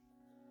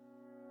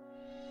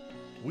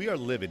We are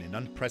living in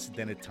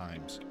unprecedented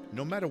times.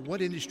 No matter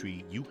what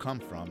industry you come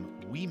from,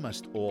 we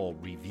must all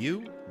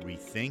review,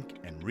 rethink,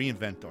 and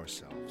reinvent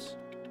ourselves.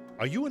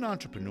 Are you an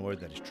entrepreneur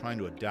that is trying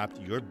to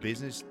adapt your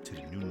business to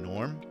the new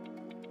norm?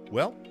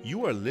 Well,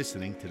 you are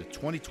listening to the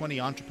 2020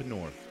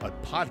 Entrepreneur, a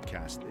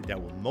podcast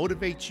that will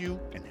motivate you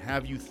and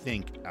have you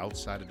think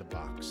outside of the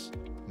box.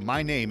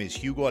 My name is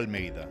Hugo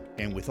Almeida,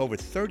 and with over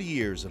 30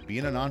 years of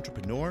being an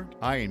entrepreneur,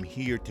 I am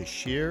here to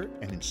share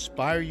and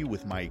inspire you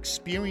with my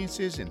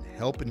experiences and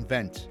help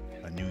invent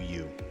a new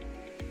you.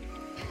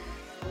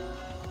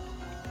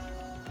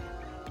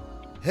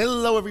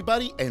 Hello,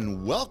 everybody,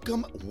 and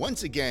welcome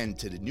once again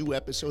to the new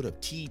episode of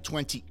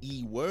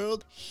T20E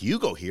World.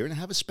 Hugo here, and I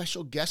have a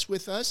special guest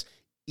with us,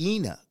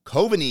 Ina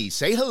Coveney.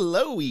 Say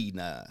hello,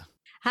 Ina.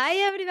 Hi,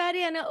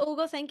 everybody. And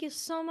Hugo, thank you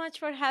so much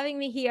for having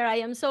me here. I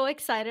am so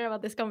excited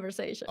about this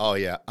conversation. Oh,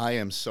 yeah. I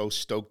am so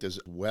stoked as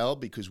well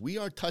because we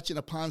are touching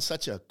upon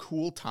such a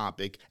cool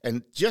topic.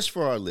 And just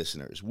for our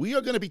listeners, we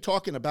are going to be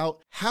talking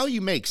about how you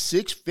make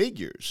six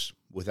figures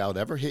without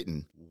ever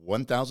hitting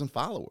 1,000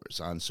 followers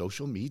on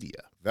social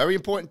media. Very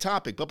important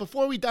topic. But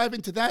before we dive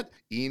into that,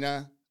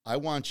 Ina, I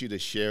want you to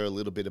share a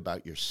little bit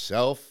about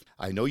yourself.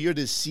 I know you're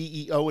the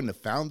CEO and the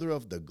founder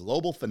of The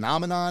Global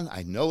Phenomenon.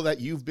 I know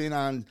that you've been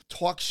on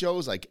talk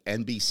shows like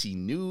NBC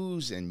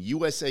News and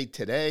USA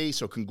Today.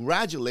 So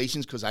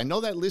congratulations, because I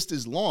know that list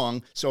is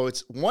long. So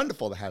it's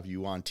wonderful to have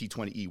you on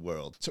T20E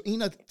World. So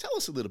Ina, tell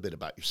us a little bit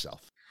about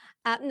yourself.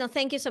 No,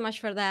 thank you so much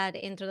for that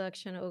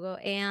introduction, Hugo.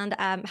 And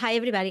hi,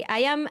 everybody. I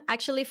am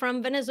actually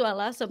from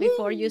Venezuela. So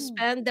before you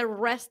spend the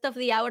rest of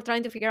the hour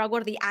trying to figure out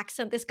where the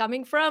accent is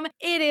coming from,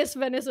 it is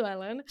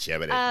Venezuelan.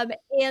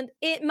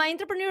 My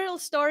entrepreneurial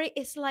story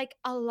is like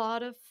a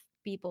lot of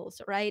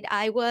people's, right?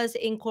 I was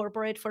in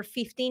corporate for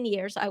 15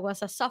 years. I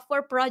was a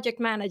software project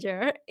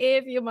manager,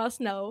 if you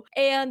must know.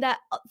 And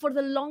for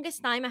the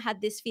longest time, I had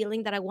this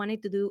feeling that I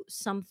wanted to do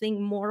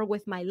something more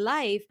with my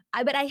life.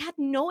 But I had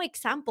no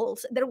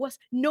examples. There was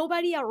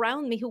nobody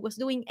around me who was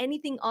doing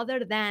anything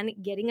other than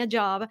getting a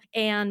job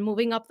and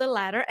moving up the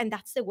ladder. And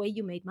that's the way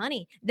you made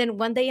money. Then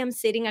one day I'm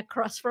sitting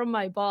across from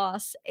my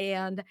boss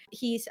and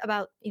he's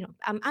about,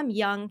 I'm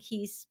young.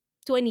 He's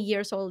 20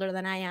 years older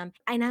than I am.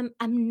 And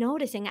I'm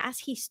noticing as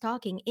he's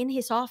talking in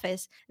his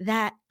office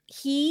that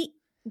he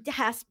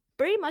has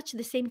pretty much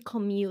the same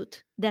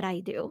commute that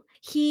I do.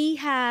 He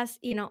has,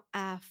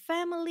 a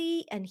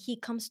family and he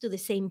comes to the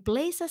same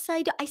place as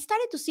I do. I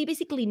started to see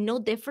basically no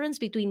difference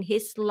between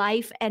his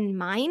life and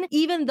mine,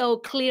 even though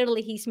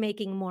clearly he's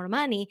making more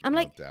money. I'm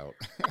like,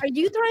 are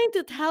you trying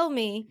to tell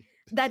me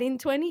that in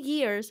 20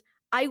 years,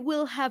 I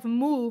will have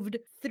moved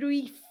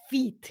 3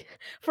 feet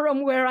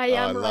from where I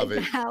am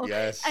now?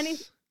 Yes. And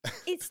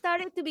it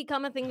started to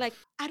become a thing like,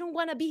 I don't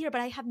want to be here,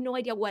 but I have no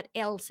idea what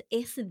else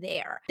is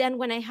there. Then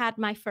when I had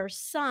my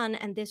first son,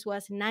 and this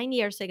was 9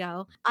 years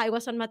ago, I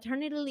was on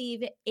maternity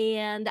leave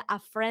and a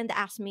friend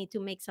asked me to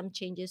make some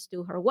changes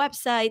to her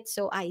website.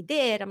 So I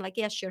did. I'm like,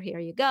 yeah, sure, here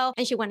you go.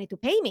 And she wanted to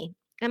pay me.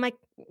 I'm like,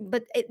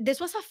 but this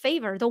was a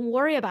favor. Don't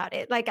worry about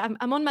it. Like,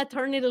 I'm on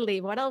maternity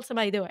leave. What else am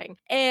I doing?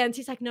 And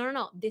she's like,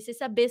 no. This is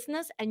a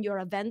business and you're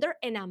a vendor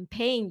and I'm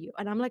paying you.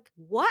 And I'm like,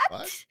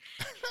 what?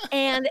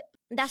 And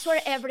that's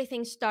where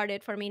everything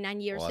started for me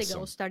 9 years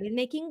ago. Started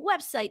making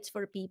websites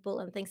for people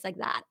and things like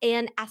that.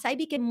 And as I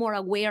became more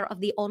aware of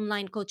the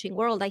online coaching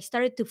world, I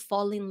started to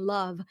fall in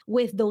love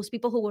with those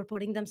people who were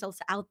putting themselves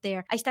out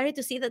there. I started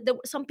to see that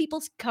some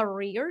people's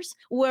careers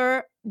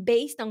were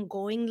based on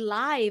going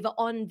live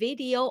on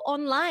video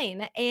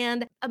online.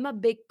 And I'm a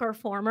big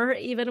performer.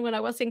 Even when I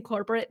was in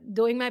corporate,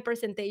 doing my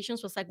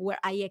presentations was like where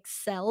I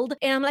excelled.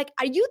 And I'm like,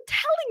 are you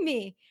telling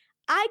me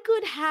I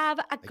could have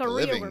a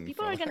career where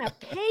people are going to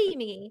pay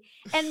me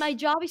and my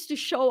job is to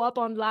show up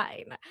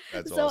online?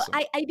 That's so awesome.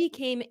 I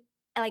became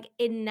like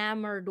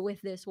enamored with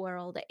this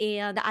world,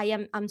 and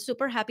I'm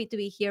super happy to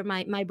be here.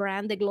 My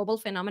brand, The Global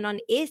Phenomenon,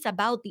 is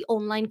about the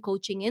online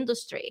coaching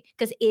industry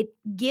because it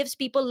gives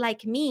people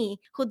like me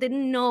who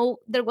didn't know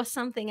there was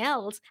something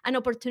else an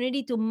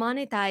opportunity to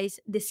monetize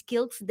the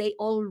skills they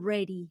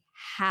already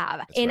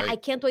have. I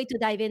can't wait to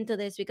dive into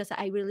this because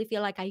I really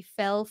feel like I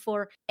fell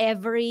for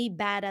every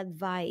bad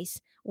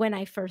advice when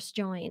I first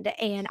joined.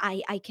 And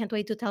I can't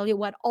wait to tell you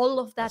what all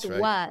of that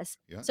was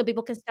so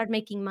people can start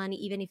making money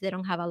even if they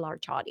don't have a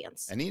large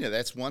audience. And Ina,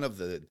 that's one of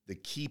the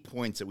key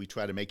points that we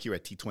try to make here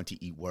at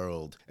T20E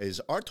World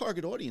is our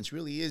target audience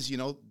really is,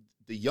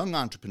 the young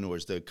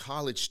entrepreneurs, the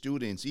college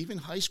students, even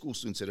high school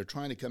students that are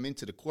trying to come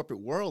into the corporate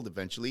world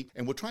eventually.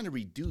 And we're trying to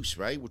reduce,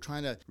 right? We're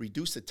trying to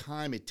reduce the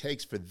time it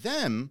takes for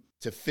them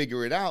to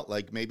figure it out,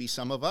 like maybe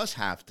some of us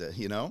have to,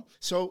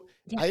 So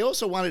I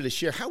also wanted to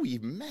share how we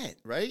met,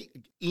 right?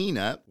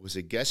 Ina was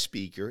a guest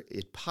speaker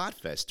at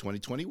PodFest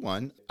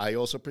 2021. I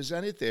also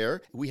presented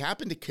there. We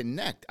happened to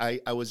connect. I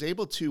was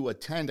able to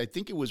attend, I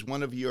think it was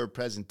one of your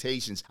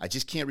presentations. I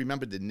just can't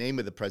remember the name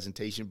of the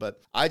presentation,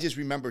 but I just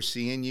remember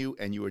seeing you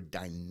and you were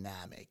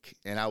dynamic.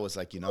 And I was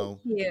like, Thank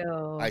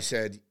you. I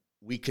said,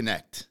 we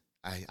connect.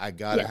 I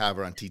got to Yeah. have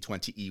her on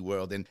T20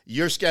 eWorld. And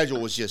your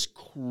schedule was just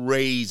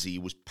crazy.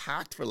 It was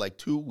packed for like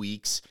 2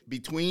 weeks.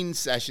 Between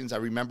sessions, I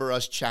remember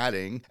us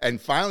chatting and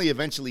finally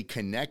eventually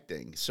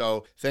connecting.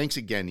 So thanks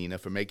again, Nina,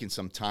 for making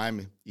some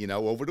time,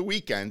 over the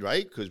weekend,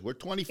 right? Because we're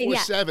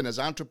 24/7 as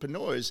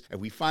entrepreneurs, and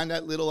we find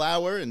that little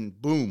hour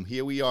and boom,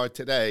 here we are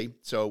today.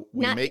 So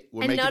we're making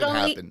it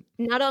happen.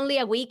 Not only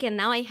a week, and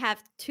now I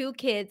have 2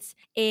 kids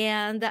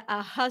and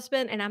a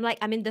husband, and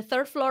I'm in the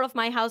 3rd floor of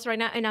my house right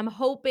now, and I'm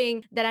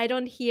hoping that I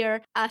don't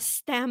hear a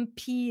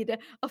stampede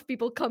of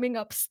people coming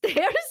upstairs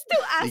to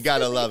You ask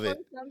gotta me love for it.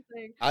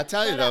 something. I'll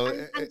tell you But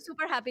though. I'm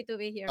super happy to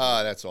be here.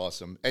 Oh, that's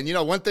awesome. And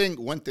one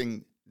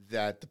thing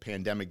that the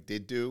pandemic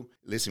did do,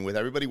 listen, with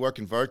everybody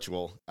working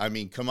virtual, I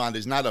mean, come on,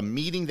 there's not a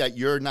meeting that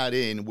you're not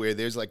in where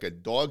there's like a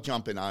dog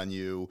jumping on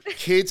you,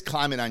 kids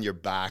climbing on your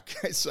back.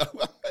 So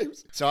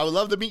I would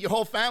love to meet your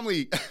whole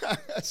family.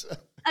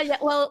 Yeah,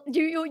 well,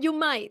 you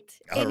might.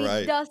 All And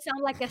right. it does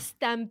sound like a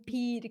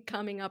stampede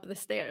coming up the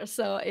stairs.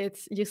 So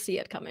you see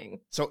it coming.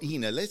 So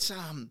Ina,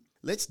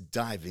 let's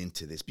dive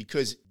into this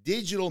because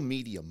digital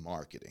media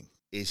marketing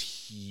is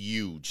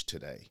huge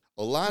today.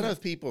 A lot of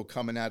people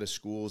coming out of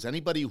schools,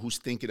 anybody who's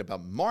thinking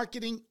about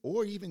marketing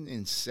or even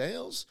in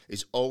sales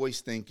is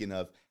always thinking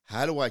of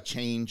how do I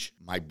change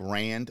my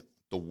brand,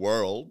 the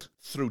world,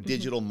 through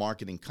digital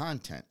marketing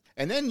content.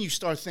 And then you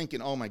start thinking,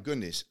 oh my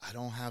goodness, I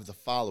don't have the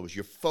followers.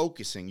 You're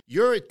focusing.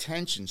 Your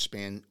attention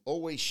span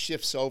always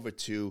shifts over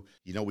to,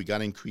 we got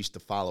to increase the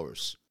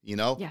followers.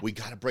 Yeah. We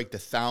got to break the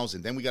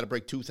 1,000. Then we got to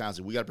break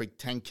 2,000. We got to break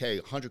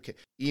 10K, 100K.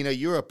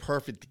 You're a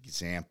perfect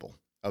example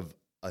of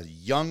a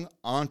young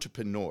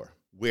entrepreneur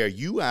where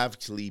you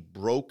actually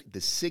broke the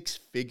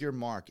 6-figure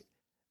market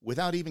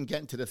without even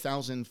getting to the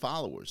 1,000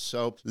 followers.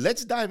 So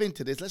let's dive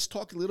into this. Let's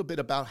talk a little bit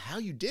about how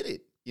you did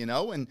it.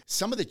 And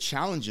some of the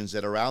challenges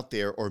that are out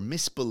there or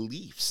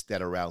misbeliefs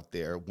that are out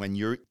there when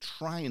you're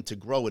trying to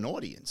grow an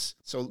audience.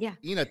 So,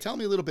 Yeah. tell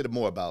me a little bit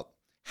more about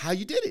how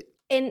you did it.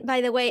 And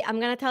by the way, I'm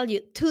going to tell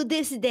you, to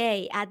this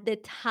day, at the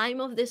time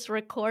of this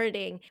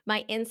recording,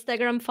 my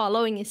Instagram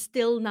following is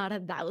still not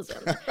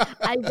 1,000.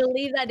 I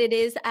believe that it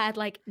is at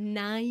like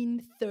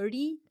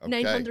 930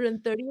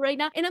 right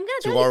now. And I'm going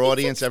to tell To you, our it's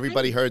audience,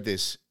 everybody exciting. heard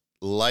this.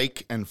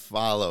 Like and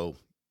follow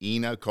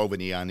Ina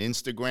Coveney on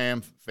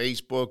Instagram,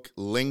 Facebook,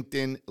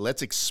 LinkedIn.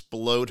 Let's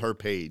explode her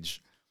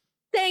page.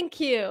 Thank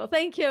you.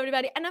 Thank you,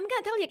 everybody. And I'm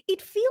going to tell you,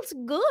 it feels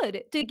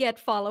good to get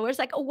followers.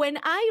 Like when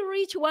I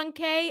reach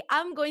 1K,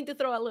 I'm going to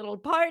throw a little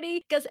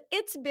party because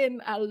it's been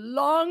a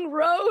long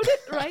road,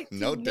 right?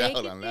 No to doubt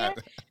make it on there.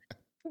 that.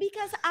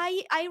 Because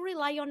I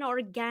rely on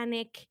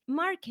organic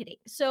marketing.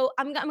 So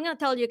I'm going to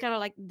tell you kind of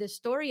like the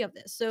story of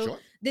this. So Sure.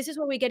 this is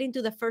where we get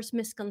into the first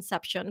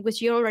misconception,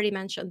 which you already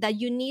mentioned,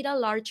 that you need a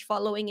large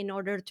following in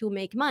order to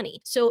make money.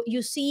 So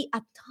you see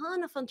a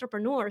ton of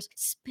entrepreneurs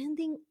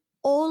spending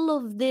all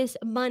of this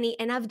money,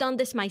 and I've done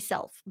this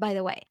myself, by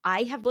the way.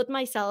 I have put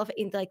myself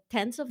into like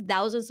tens of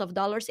thousands of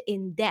dollars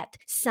in debt,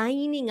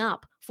 signing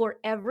up for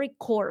every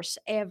course,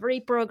 every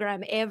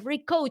program, every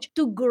coach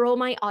to grow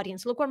my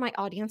audience. Look where my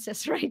audience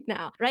is right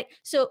now, right?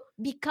 So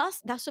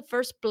because that's the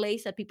first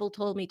place that people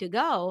told me to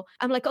go,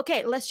 I'm like,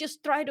 okay, let's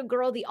just try to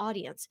grow the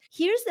audience.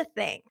 Here's the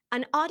thing.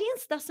 An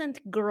audience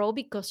doesn't grow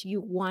because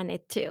you want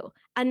it to.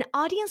 An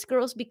audience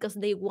grows because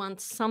they want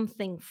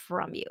something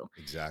from you.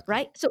 Exactly.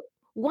 Right? So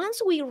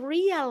once we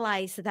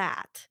realize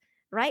that,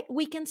 right,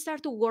 we can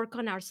start to work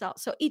on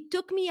ourselves. So it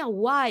took me a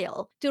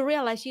while to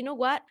realize, you know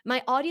what?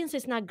 My audience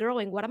is not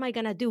growing. What am I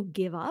going to do?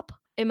 Give up?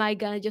 Am I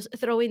going to just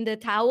throw in the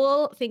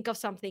towel, think of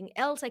something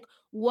else? Like,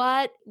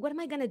 what am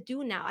I going to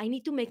do now? I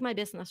need to make my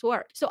business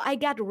work. So I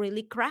got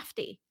really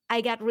crafty.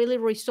 I got really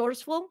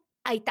resourceful.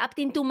 I tapped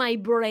into my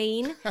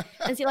brain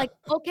and see like,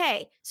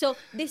 okay, so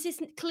this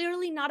is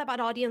clearly not about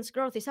audience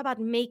growth. It's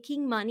about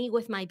making money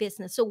with my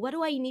business. So what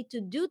do I need to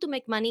do to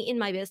make money in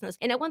my business?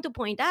 And I want to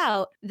point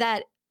out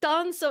that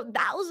tons of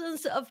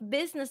thousands of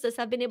businesses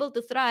have been able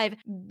to thrive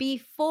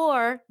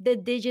before the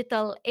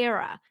digital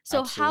era.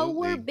 So how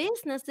were Absolutely.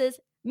 businesses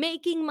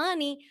making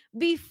money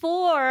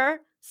before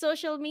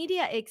social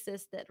media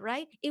existed,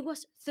 right? It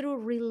was through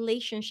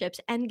relationships.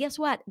 And guess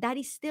what? That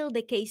is still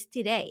the case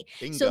today.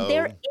 So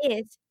there Bingo.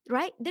 is,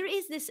 right? There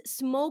is this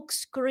smoke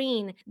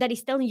screen that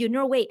is telling you,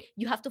 no, wait,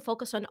 you have to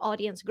focus on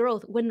audience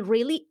growth, when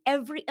really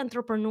every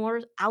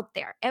entrepreneur out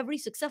there, every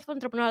successful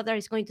entrepreneur out there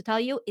is going to tell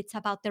you it's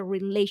about the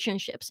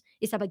relationships.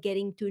 It's about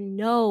getting to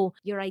know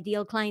your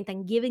ideal client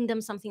and giving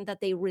them something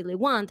that they really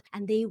want,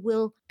 and they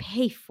will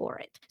pay for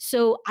it.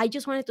 So I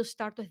just wanted to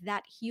start with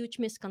that huge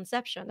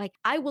misconception. Like,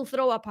 I will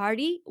throw a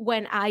party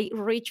when I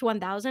reach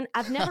 1,000.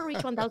 I've never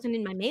reached 1,000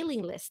 in my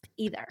mailing list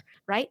either,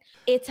 right?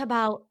 It's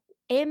about,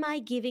 am I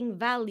giving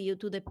value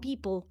to the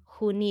people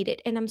who need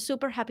it? And I'm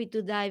super happy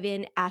to dive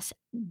in as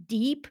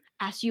deep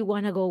as you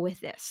want to go with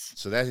this.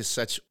 So that is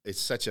such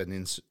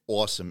an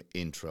awesome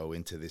intro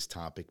into this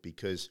topic,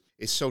 because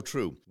it's so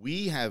true.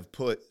 We have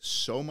put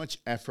so much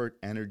effort,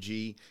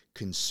 energy,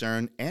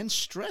 concern, and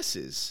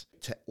stresses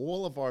to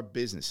all of our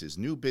businesses,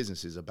 new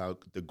businesses,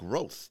 about the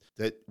growth,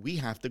 that we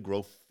have to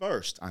grow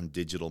first on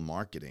digital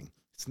marketing.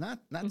 It's not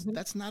Mhm.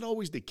 that's not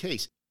always the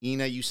case.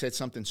 Ina, you said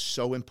something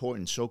so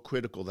important, so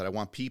critical that I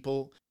want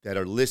people that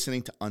are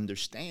listening to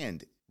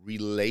understand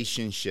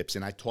relationships.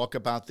 And I talk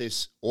about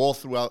this all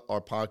throughout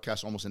our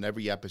podcast, almost in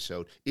every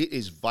episode. It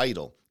is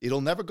vital.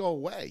 It'll never go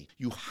away.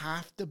 You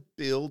have to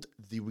build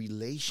the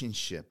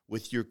relationship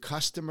with your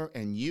customer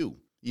and you.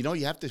 You know,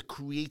 you have to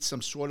create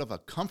some sort of a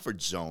comfort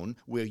zone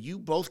where you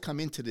both come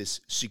into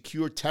this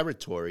secure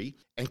territory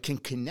and can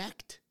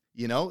connect.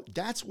 You know,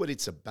 that's what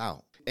it's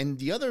about. And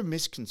the other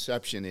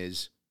misconception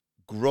is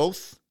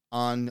growth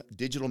on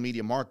digital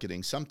media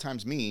marketing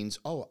sometimes means,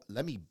 oh,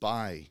 let me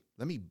buy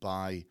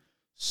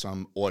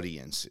some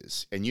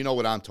audiences. And you know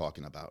what I'm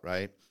talking about,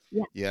 right?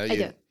 Yeah, Yeah, I you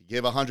do.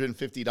 give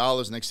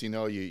 $150, next thing you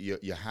know,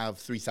 you have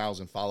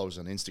 3,000 followers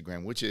on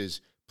Instagram, which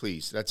is,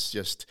 please, that's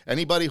just,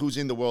 anybody who's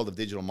in the world of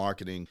digital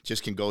marketing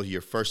just can go to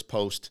your first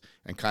post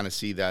and kind of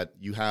see that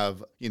you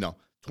have,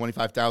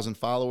 25,000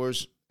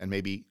 followers and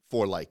maybe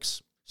 4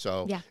 likes.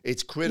 So Yeah.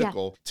 it's Yeah.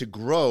 critical to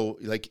grow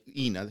like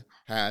Ina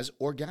has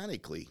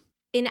organically.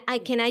 And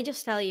I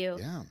just tell you,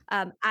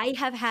 Yeah. I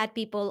have had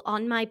people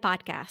on my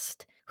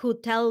podcast who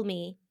tell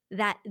me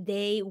that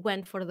they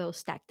went for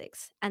those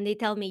tactics. And they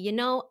tell me,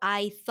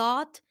 I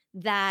thought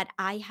that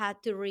I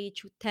had to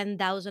reach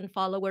 10,000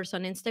 followers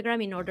on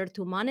Instagram in order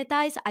to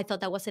monetize. I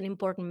thought that was an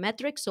important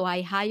metric. So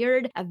I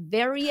hired a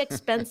very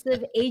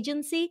expensive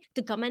agency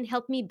to come and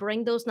help me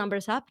bring those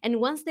numbers up. And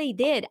once they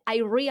did, I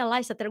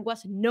realized that there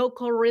was no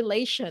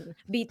correlation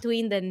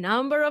between the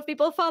number of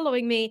people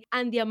following me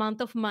and the amount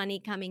of money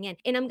coming in.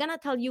 And I'm going to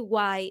tell you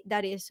why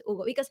that is,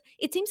 Hugo, because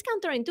it seems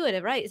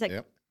counterintuitive, right? It's like,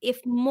 Yep.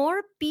 if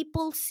more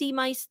people see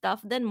my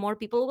stuff, then more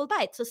people will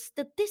buy it. So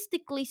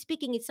statistically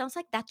speaking, it sounds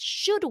like that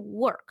should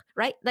work,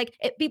 right? Like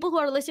people who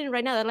are listening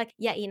right now, they're like,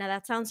 yeah, Ina,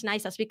 that sounds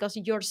nice. That's because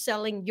you're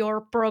selling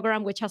your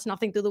program, which has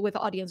nothing to do with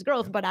audience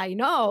growth. Yep. But I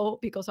know,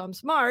 because I'm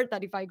smart,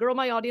 that if I grow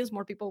my audience,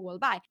 more people will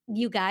buy.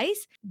 You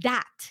guys,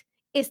 that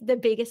is the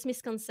biggest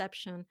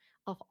misconception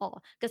of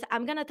all. Because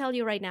I'm going to tell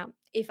you right now,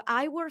 if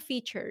I were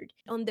featured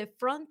on the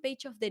front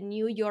page of the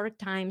New York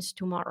Times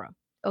tomorrow,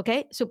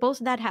 okay, suppose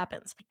that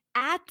happens,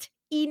 at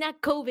Ina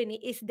Coveney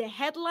is the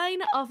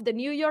headline of the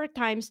New York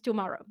Times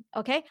tomorrow.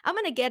 Okay. I'm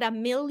going to get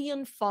 1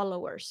 million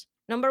followers.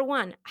 Number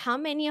one, how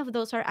many of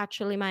those are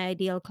actually my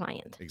ideal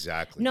client?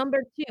 Exactly.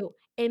 Number two,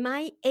 am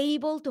I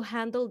able to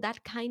handle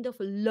that kind of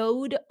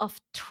load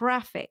of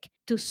traffic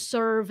to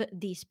serve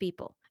these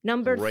people?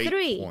 Number Great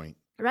three, point.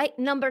 right?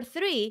 Number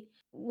three,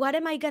 what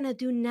am I going to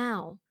do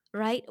now?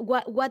 Right?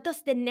 What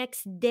does the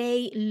next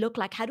day look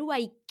like? How do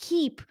I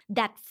keep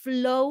that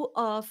flow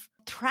of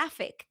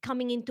traffic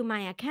coming into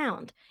my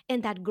account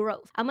and that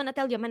growth? I'm going to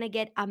tell you, I'm going to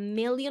get 1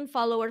 million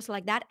followers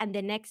like that. And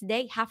the next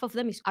day, half of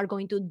them are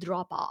going to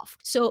drop off.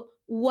 So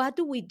what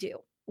do we do?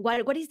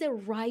 What is the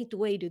right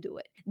way to do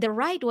it? The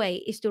right way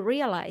is to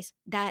realize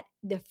that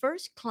the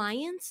first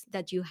clients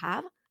that you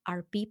have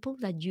are people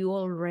that you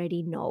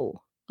already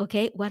know.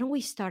 Okay, why don't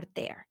we start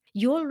there?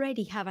 You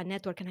already have a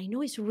network. And I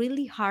know it's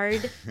really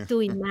hard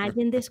to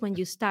imagine this when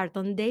you start.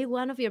 On day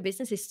one of your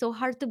business, it's so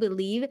hard to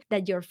believe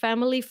that your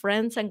family,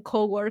 friends, and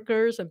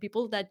coworkers and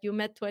people that you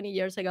met 20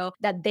 years ago,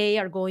 that they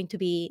are going to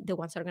be the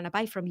ones that are going to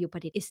buy from you,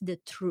 but it is the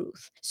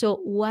truth. So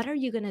what are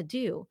you going to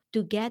do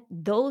to get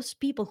those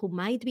people who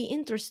might be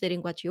interested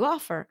in what you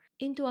offer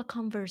into a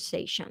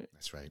conversation?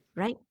 That's right.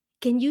 Right?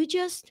 Can you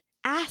just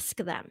ask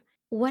them,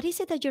 what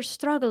is it that you're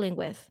struggling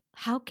with?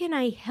 How can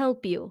I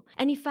help you?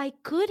 And if I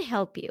could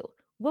help you,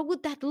 what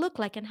would that look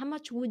like? And how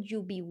much would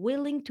you be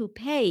willing to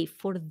pay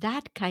for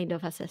that kind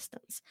of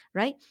assistance,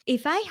 right?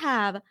 If I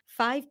have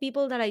 5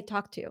 people that I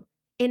talk to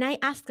and I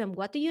ask them,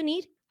 what do you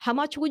need? How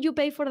much would you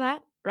pay for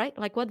that, right?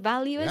 Like what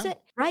value is Yeah. it?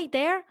 Right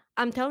there,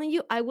 I'm telling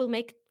you, I will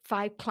make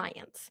 5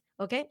 clients.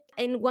 Okay.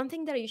 And one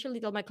thing that I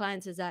usually tell my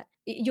clients is that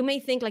you may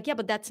think like, yeah,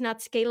 but that's not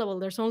scalable.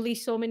 There's only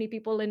so many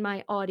people in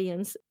my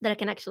audience that I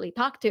can actually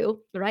talk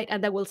to, right?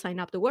 And that will sign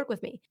up to work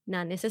with me.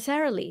 Not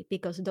necessarily,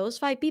 because those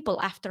 5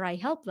 people, after I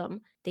help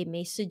them, they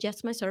may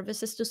suggest my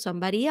services to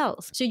somebody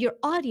else. So your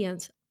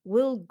audience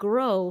will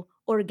grow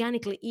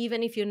organically,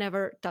 even if you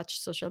never touch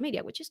social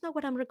media, which is not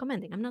what I'm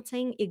recommending. I'm not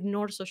saying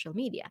ignore social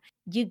media.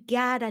 You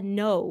gotta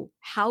know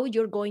how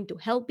you're going to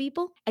help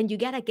people and you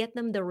gotta get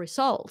them the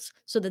results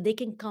so that they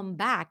can come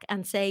back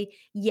and say,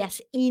 yes,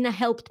 Ina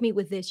helped me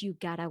with this. You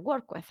gotta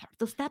work with her.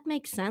 Does that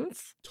make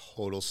sense?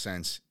 Total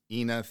sense.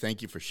 Ina,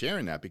 thank you for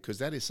sharing that because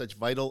that is such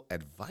vital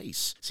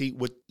advice. See,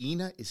 what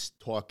Ina is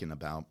talking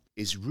about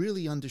is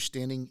really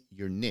understanding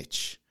your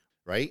niche,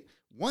 right?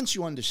 Once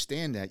you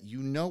understand that, you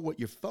know what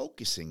you're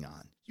focusing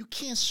on. You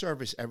can't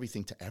service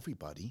everything to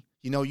everybody.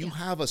 You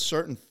have a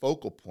certain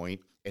focal point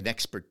and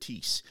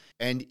expertise,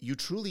 and you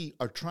truly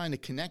are trying to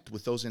connect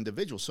with those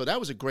individuals. So that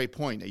was a great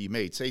point that you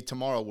made. Say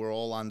tomorrow we're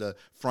all on the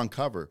front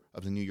cover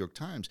of the New York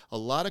Times. A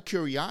lot of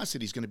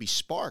curiosity is going to be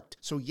sparked.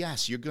 So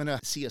yes, you're going to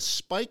see a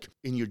spike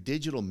in your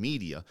digital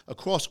media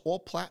across all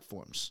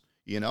platforms.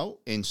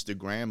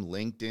 Instagram,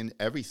 LinkedIn,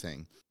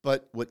 everything.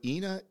 But what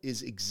Ina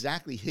is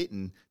exactly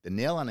hitting the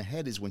nail on the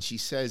head is when she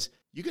says,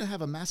 you're going to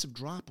have a massive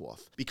drop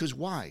off. Because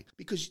why?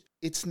 Because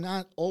it's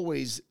not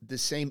always the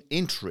same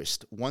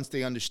interest once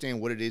they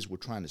understand what it is we're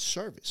trying to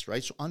service,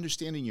 right? So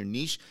understanding your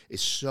niche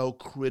is so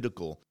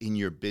critical in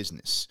your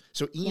business.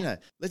 So Ina,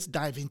 let's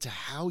dive into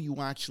how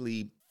you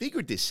actually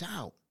figured this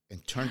out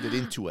and turned it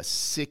into a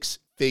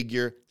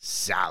 6-figure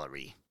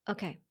salary.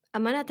 Okay.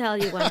 I'm gonna tell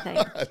you one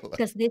thing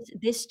because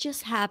this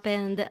just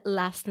happened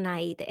last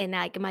night and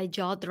like my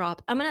jaw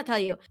dropped. I'm gonna tell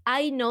you,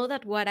 I know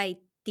that what I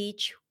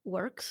teach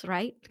works,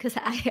 right? Because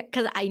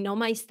I know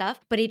my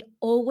stuff, but it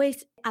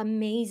always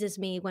amazes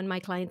me when my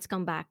clients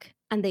come back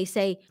and they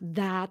say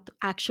that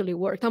actually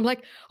worked. I'm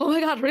like, oh my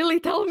God, really?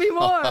 Tell me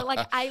more.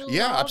 Like I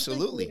Yeah, love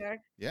absolutely. to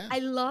hear. Yeah. I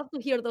love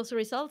to hear those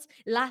results.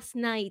 Last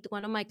night,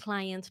 one of my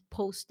clients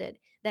posted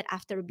that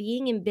after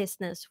being in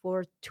business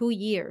for 2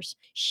 years,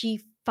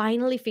 she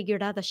finally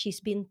figured out that she's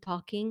been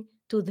talking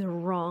to the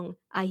wrong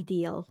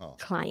ideal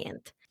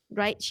client.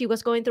 Right? She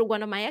was going through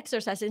one of my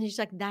exercises and she's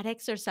like, that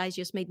exercise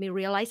just made me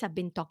realize I've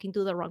been talking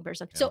to the wrong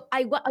person. Yeah. So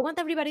I want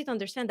everybody to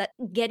understand that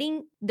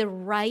getting the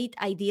right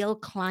ideal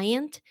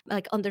client,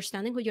 like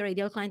understanding who your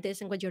ideal client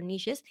is and what your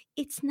niche is,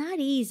 it's not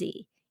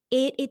easy.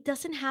 It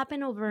doesn't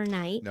happen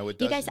overnight. No, it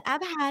doesn't. You guys,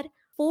 I've had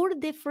 4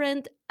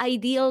 different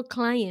ideal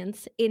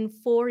clients in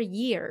 4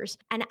 years,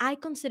 and I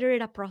consider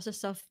it a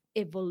process of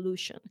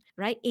evolution,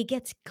 right? It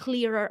gets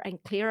clearer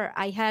and clearer.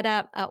 I had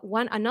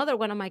another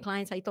one of my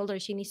clients. I told her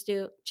she needs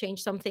to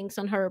change some things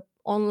on her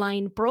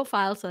online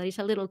profile so that it's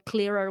a little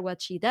clearer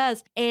what she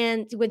does.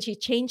 And when she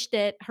changed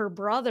it, her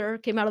brother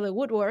came out of the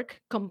woodwork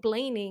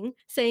complaining,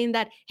 saying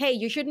that, hey,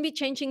 you shouldn't be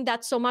changing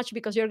that so much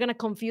because you're going to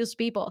confuse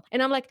people.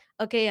 And I'm like,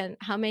 okay, and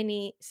how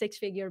many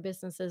 6-figure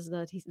businesses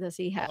does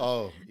he have?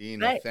 Oh,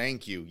 Ina, right?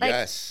 Thank you. Like,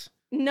 yes.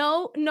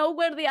 Know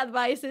where the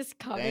advice is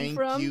coming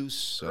from. Thank you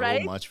so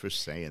much for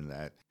saying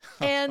that.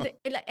 and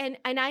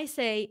I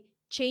say,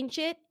 change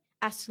it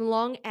as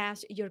long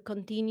as you're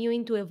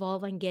continuing to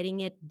evolve and getting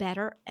it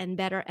better and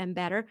better and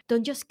better.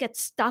 Don't just get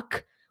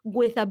stuck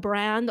with a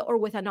brand or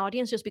with an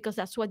audience just because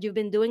that's what you've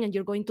been doing and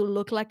you're going to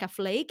look like a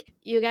flake.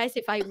 You guys,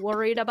 if I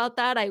worried about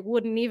that, I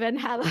wouldn't even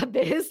have a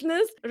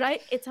business,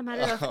 right? It's a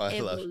matter of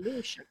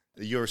evolution.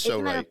 You're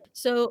so right.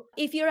 So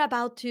if you're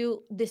about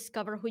to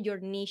discover who your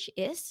niche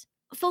is,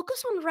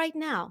 focus on right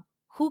now.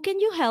 Who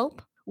can you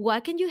help?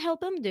 What can you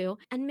help them do?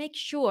 And make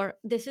sure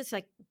this is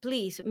like,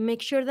 please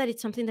make sure that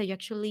it's something that you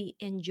actually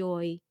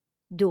enjoy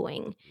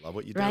doing. Love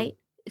what you do.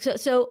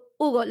 So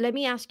Hugo, let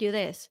me ask you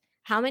this.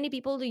 How many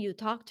people do you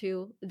talk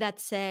to that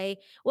say,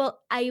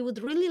 well, I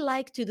would really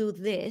like to do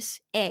this,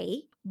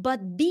 A,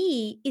 but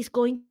B is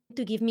going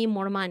to give me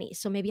more money.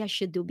 So maybe I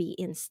should do B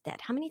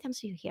instead. How many times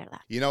do you hear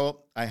that? You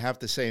know, I have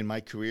to say in my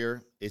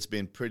career, it's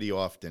been pretty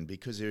often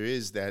because there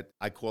is that,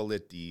 I call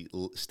it the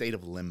state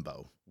of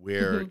limbo,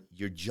 where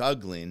you're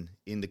juggling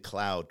in the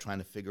cloud trying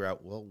to figure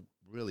out, well,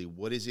 really,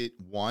 what is it?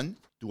 One,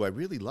 do I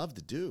really love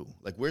to do?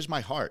 Like, where's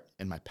my heart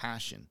and my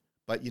passion?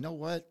 But you know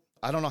what?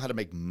 I don't know how to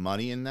make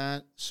money in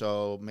that.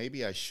 So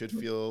maybe I should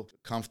feel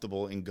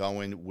comfortable in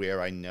going where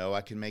I know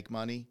I can make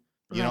money.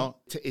 You know,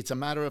 it's a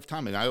matter of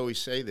time. And I always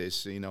say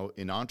this, you know,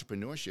 in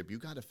entrepreneurship, you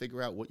got to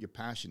figure out what your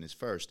passion is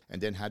first.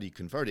 And then how do you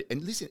convert it?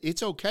 And listen,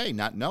 it's okay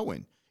not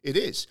knowing. It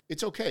is.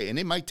 It's okay. And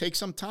it might take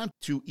some time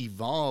to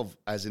evolve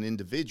as an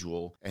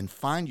individual and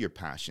find your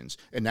passions.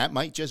 And that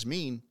might just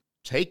mean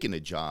taking a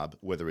job,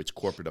 whether it's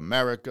corporate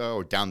America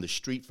or down the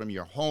street from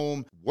your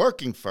home,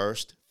 working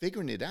first,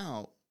 figuring it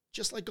out.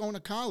 Just like going to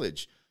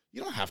college.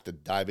 You don't have to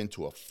dive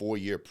into a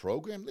 4-year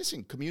program.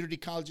 Listen, community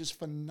college is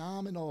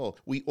phenomenal.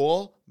 We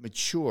all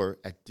mature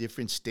at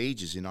different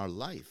stages in our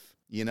life.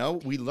 You know,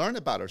 we learn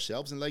about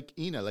ourselves. And like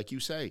Ina, like you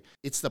say,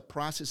 it's the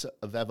process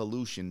of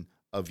evolution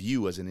of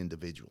you as an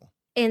individual.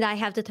 And I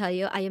have to tell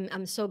you,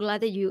 I'm so glad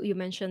that you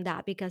mentioned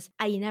that, because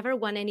I never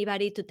want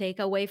anybody to take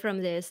away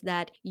from this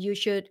that you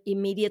should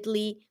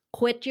immediately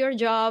quit your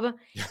job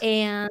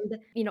and,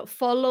 you know,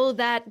 follow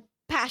that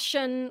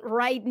passion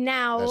right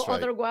now. Right.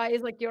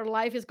 Otherwise, like, your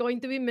life is going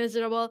to be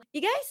miserable.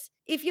 You guys,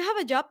 if you have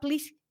a job,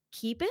 please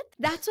keep it.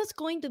 That's what's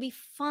going to be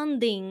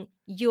funding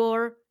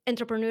your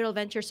entrepreneurial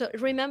venture. So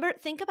remember,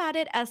 think about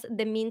it as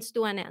the means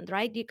to an end,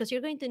 right? Because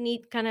you're going to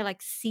need kind of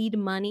like seed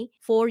money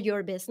for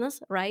your business,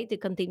 right? To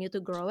continue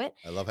to grow it.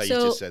 I love how you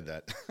just said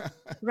that.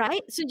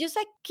 Right? So just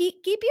like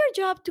keep your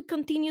job to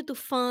continue to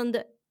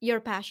fund your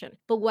passion.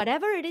 But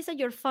whatever it is that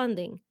you're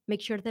funding,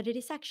 make sure that it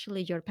is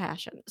actually your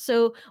passion.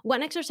 So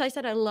one exercise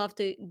that I love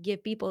to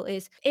give people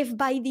is, if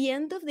by the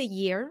end of the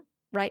year,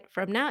 right,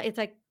 from now, it's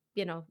like,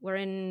 you know, we're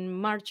in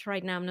March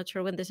right now. I'm not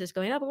sure when this is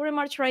going up, but we're in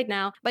March right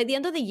now. By the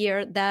end of the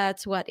year,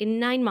 that's what, in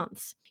 9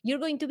 months, you're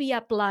going to be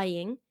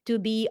applying to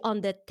be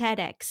on the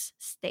TEDx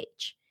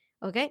stage.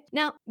 Okay.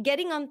 Now,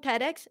 getting on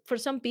TEDx for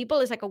some people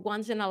is like a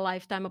once in a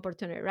lifetime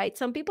opportunity, right?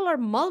 Some people are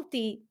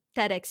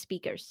TEDx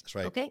speakers. That's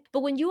right. Okay.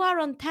 But when you are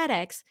on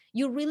TEDx,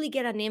 you really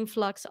get an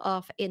influx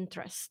of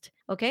interest.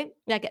 Okay.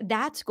 Like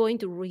that's going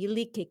to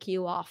really kick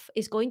you off.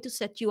 It's going to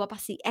set you up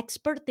as the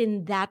expert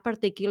in that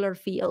particular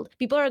field.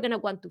 People are going to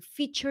want to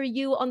feature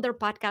you on their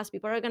podcast.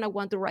 People are going to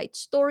want to write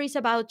stories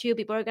about you.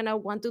 People are going to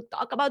want to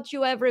talk about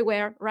you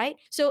everywhere. Right.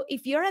 So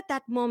if you're at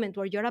that moment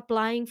where you're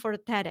applying for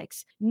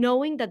TEDx,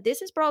 knowing that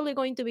this is probably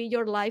going to be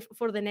your life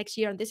for the next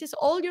year, and this is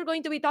all you're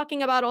going to be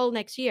talking about all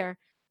next year,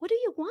 what do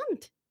you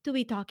want to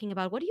be talking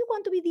about? What do you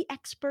want to be the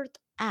expert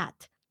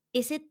at?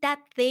 Is it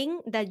that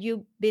thing that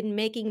you've been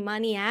making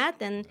money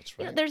at? And That's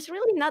right. there's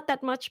really not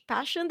that much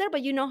passion there,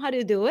 but you know how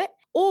to do it.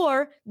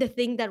 Or the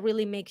thing that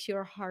really makes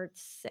your heart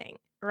sing,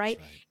 right?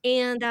 That's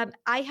right. And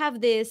I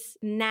have this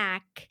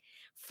knack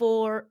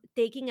for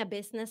taking a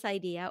business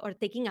idea or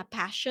taking a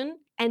passion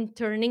and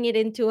turning it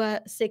into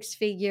a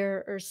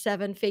 6-figure or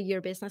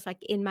 7-figure business, like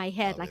in my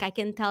head. Love Like it. I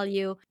can tell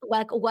you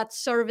like what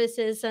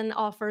services and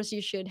offers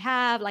you should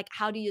have, like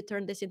how do you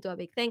turn this into a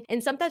big thing?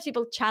 And sometimes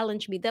people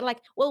challenge me. They're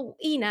like, well,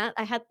 Ina,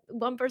 I had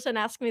one person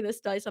ask me this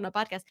twice on a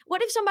podcast.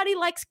 What if somebody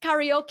likes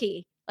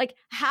karaoke? Like,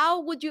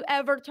 how would you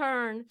ever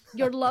turn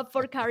your love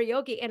for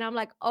karaoke? And I'm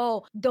like,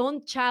 oh,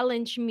 don't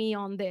challenge me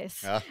on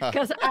this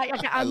because I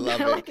I'm love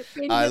gonna it. like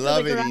pin I you to the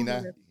love it, ground.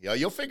 Ina. Yeah,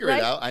 you'll figure it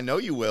Right? out. I know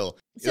you will.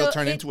 It'll So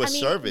turn into a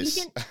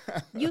service.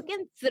 you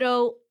can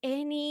throw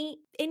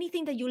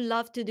anything that you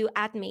love to do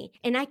at me,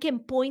 and I can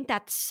point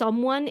at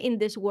someone in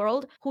this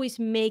world who is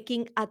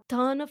making a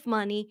ton of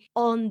money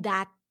on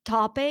that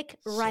topic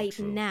So right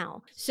true.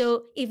 now.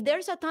 So if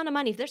there's a ton of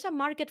money, if there's a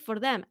market for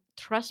them,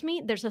 trust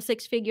me, there's a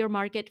 6-figure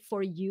market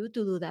for you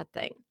to do that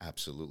thing.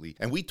 Absolutely.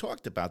 And we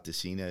talked about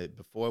this, Ina,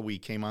 before we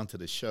came onto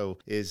the show,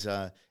 is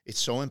it's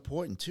so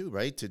important too,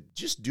 right? To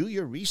just do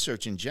your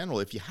research in general.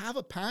 If you have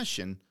a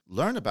passion,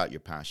 learn about your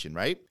passion,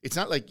 right? It's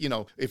not like,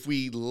 if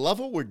we love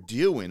what we're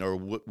doing or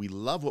we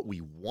love what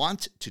we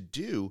want to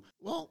do,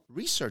 well,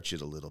 research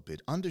it a little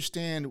bit.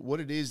 Understand what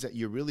it is that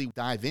you really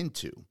dive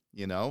into.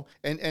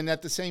 And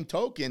at the same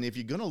token, if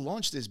you're going to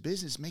launch this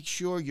business, make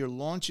sure you're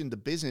launching the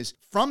business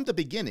from the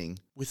beginning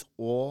with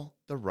all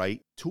the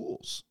right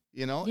tools,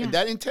 Yeah. and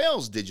that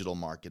entails digital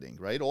marketing,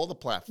 right? All the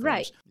platforms.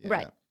 Right,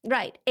 Yeah.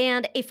 right.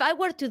 And if I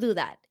were to do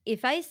that,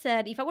 if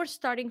I were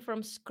starting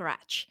from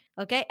scratch,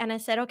 okay, and I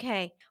said,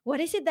 okay, what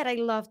is it that I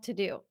love to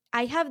do?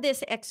 I have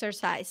this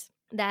exercise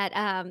that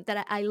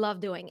I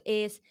love doing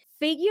is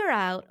figure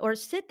out or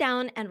sit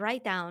down and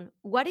write down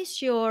what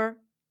is your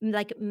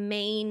like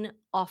main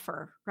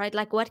offer, right?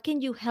 Like what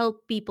can you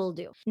help people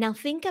do? Now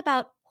think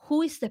about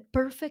who is the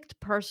perfect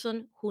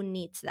person who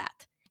needs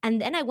that. And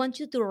then I want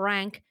you to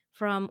rank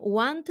from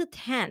 1 to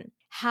 10.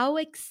 How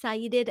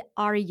excited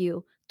are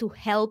you to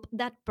help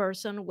that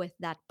person with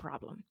that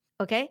problem?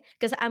 Okay?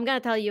 Because I'm going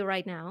to tell you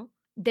right now,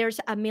 there's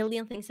a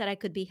million things that I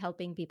could be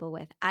helping people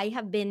with. I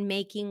have been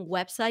making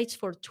websites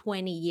for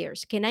 20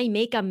 years. Can I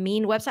make a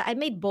mean website? I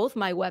made both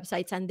my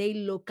websites and they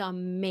look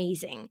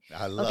amazing.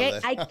 I love Okay?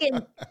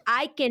 it.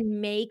 I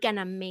can make an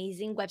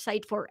amazing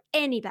website for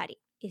anybody.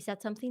 Is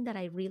that something that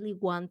I really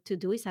want to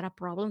do? Is that a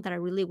problem that I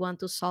really want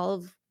to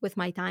solve with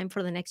my time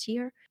for the next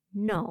year?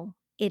 No,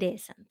 it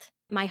isn't.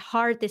 My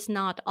heart is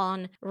not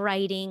on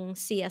writing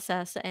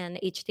CSS and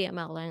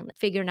HTML and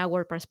figuring out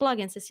WordPress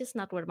plugins. It's just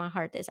not where my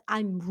heart is.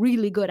 I'm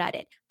really good at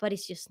it, but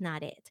it's just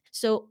not it.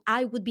 So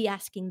I would be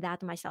asking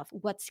that myself.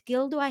 What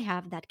skill do I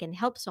have that can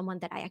help someone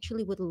that I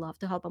actually would love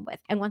to help them with?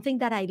 And one thing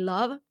that I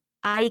love,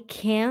 I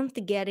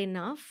can't get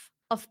enough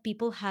of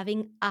people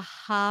having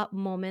aha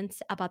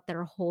moments about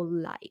their whole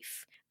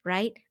life,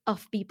 right?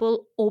 Of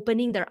people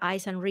opening their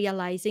eyes and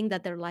realizing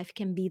that their life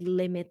can be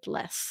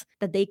limitless,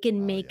 that they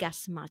can make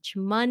as much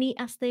money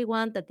as they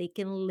want, that they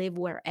can live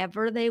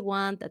wherever they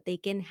want, that they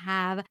can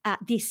have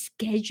the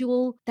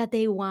schedule that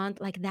they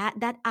want, like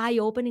that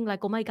eye-opening,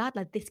 like, oh my God,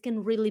 like this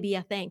can really be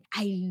a thing.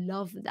 I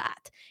love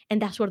that.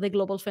 And that's where the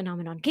global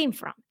phenomenon came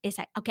from. It's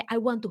like, okay, I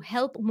want to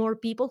help more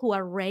people who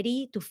are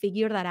ready to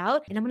figure that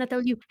out. And I'm going to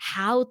tell you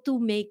how to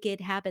make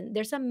it happen.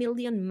 There's a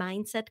million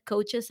mindset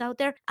coaches out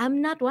there.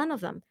 I'm not one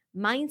of them.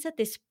 Mindset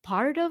is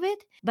part of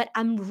it, but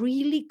I'm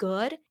really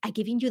good at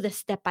giving you the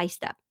step by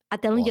step. I'm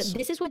telling you,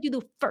 this is what you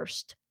do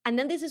first. And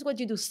then this is what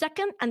you do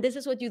second. And this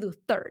is what you do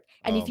third.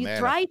 And if you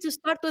try to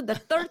start with the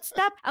third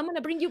step, I'm going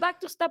to bring you back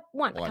to step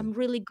one. Like, I'm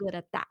really good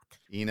at that.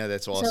 Ina,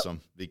 that's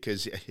awesome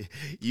because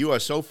you are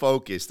so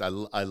focused. I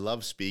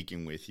love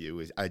speaking with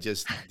you.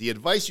 The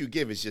advice you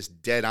give is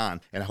just dead on.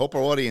 And I hope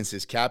our audience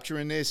is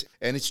capturing this.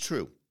 And it's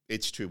true.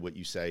 It's true what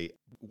you say.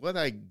 What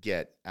I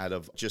get out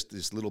of just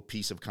this little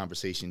piece of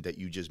conversation that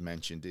you just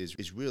mentioned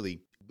is really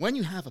when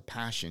you have a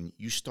passion,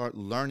 you start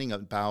learning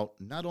about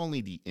not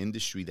only the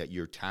industry that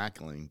you're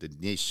tackling, the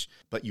niche,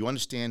 but you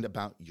understand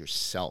about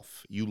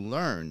yourself. You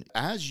learn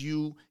as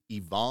you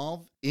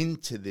evolve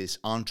into this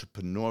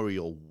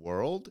entrepreneurial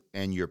world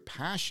and your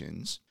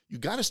passions, you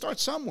got to start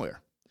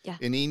somewhere. Yeah.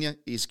 And Ina,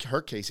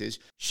 her case is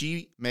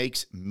she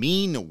makes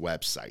mean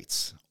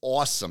websites,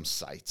 awesome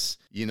sites.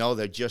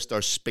 They just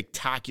are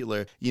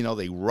spectacular.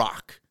 They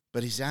rock.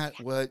 But is that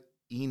what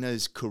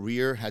Ina's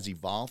career has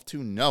evolved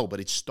to? No, but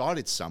it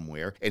started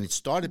somewhere, and it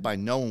started by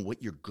knowing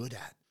what you're good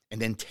at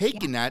and then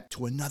taking that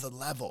to another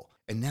level.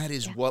 And that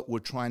is what we're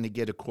trying to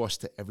get across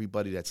to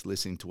everybody that's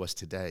listening to us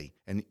today.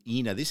 And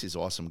Ina, this is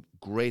awesome.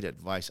 Great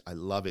advice. I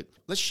love it.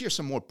 Let's share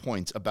some more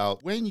points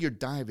about when you're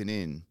diving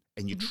in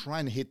and you're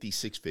trying to hit these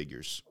six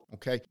figures,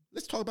 okay?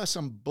 Let's talk about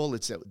some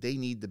bullets that they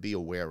need to be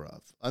aware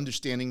of.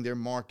 Understanding their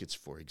markets,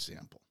 for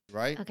example,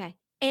 right? Okay.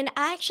 And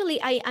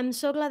I'm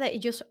so glad that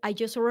I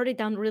just wrote it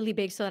down really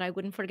big so that I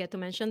wouldn't forget to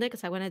mention that,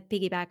 because I want to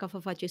piggyback off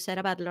of what you said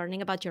about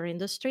learning about your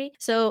industry.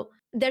 So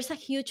there's a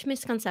huge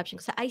misconception.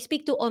 So I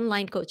speak to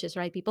online coaches,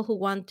 right? People who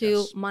want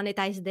to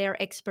monetize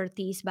their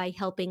expertise by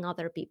helping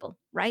other people,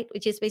 right?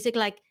 Which is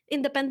basically like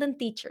independent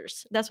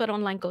teachers. That's what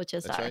online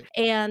coaches are. Right.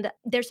 And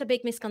there's a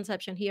big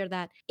misconception here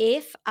that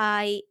if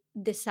I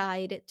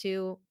decide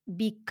to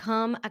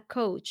become a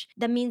coach,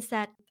 that means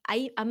that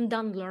I'm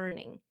done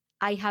learning.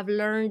 I have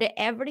learned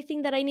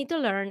everything that I need to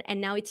learn, and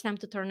now it's time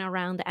to turn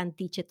around and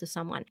teach it to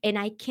someone. And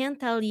I can't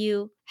tell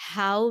you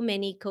how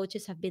many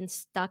coaches have been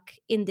stuck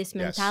in this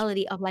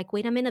mentality of like,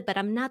 wait a minute, but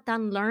I'm not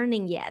done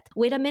learning yet.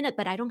 Wait a minute,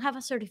 but I don't have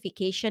a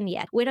certification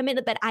yet. Wait a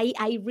minute, but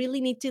I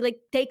really need to like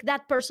take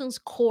that person's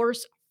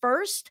course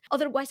first.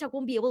 Otherwise, I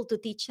won't be able to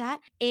teach that.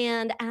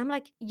 And I'm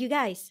like, you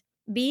guys,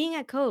 being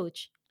a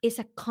coach is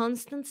a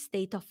constant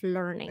state of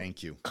learning.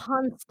 Thank you.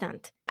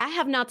 Constant. I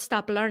have not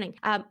stopped learning.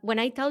 When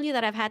I tell you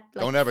that I've had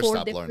like don't ever four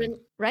stop different, learning.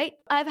 Right?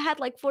 I've had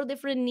like 4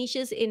 different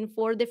niches in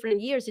 4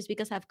 different years. It's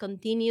because I've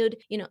continued,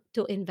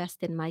 to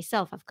invest in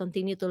myself. I've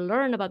continued to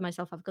learn about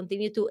myself. I've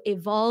continued to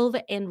evolve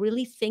and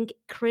really think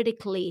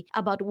critically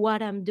about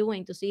what I'm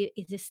doing to see,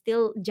 is it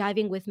still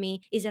jiving with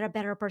me? Is there a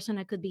better person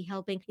I could be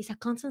helping? It's a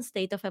constant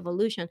state of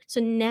evolution.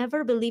 So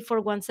never believe for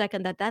 1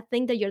 second that that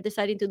thing that you're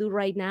deciding to do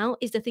right now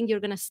is the thing you're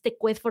going to stick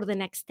with for the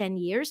next 10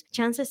 years.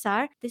 Chances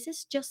are this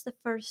is just the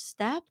first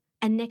step.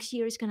 And next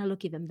year is going to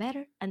look even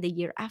better. And the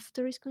year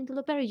after is going to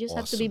look better. You just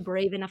have to be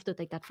brave enough to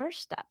take that first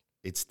step.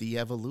 It's the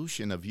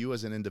evolution of you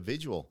as an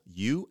individual,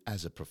 you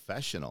as a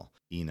professional.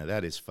 Ina,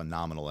 that is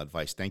phenomenal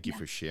advice. Thank you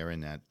for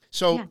sharing that.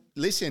 So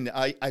listen,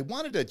 I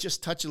wanted to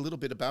just touch a little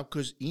bit about,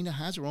 because Ina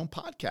has her own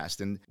podcast.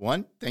 And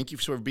one, thank you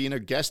for being a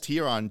guest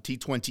here on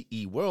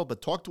T20E World,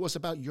 but talk to us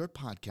about your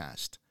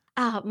podcast.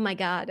 Oh my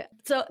God.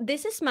 So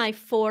this is my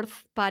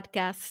 4th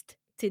podcast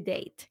to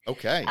date.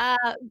 Okay.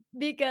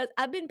 Because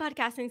I've been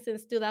podcasting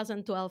since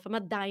 2012. I'm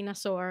a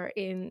dinosaur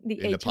in the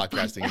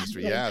podcasting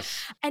industry.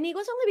 Yes. And it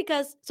was only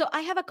because, so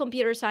I have a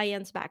computer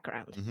science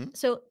background.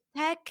 So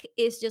tech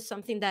is just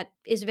something that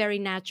is very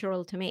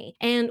natural to me.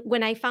 And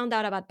when I found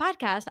out about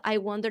podcasts, I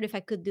wondered if I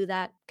could do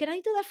that. Can I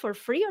do that for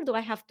free, or do I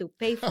have to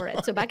pay for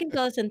it? So back in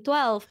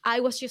 2012, I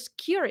was just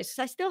curious.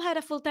 I still had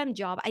a full-time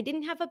job. I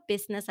didn't have a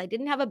business. I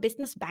didn't have a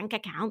business bank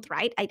account,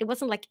 right? I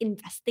wasn't like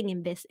investing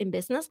in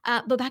business.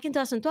 But back in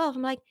 2012,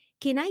 I'm like,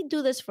 can I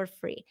do this for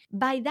free?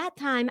 By that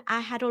time, I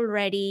had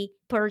already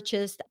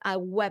purchased a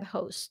web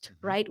host,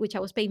 right? Which I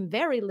was paying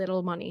very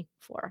little money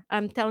for.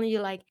 I'm telling you,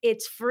 like,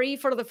 it's free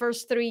for the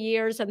first 3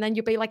 years, and then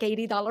you pay like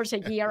 $80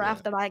 a year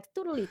after, like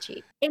totally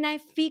cheap. And I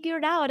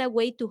figured out a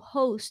way to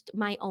host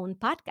my own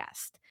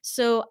podcast.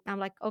 So I'm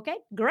like, okay,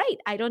 great.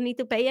 I don't need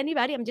to pay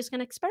anybody. I'm just going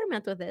to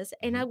experiment with this.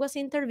 And I was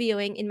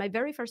interviewing, in my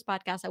very first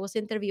podcast, I was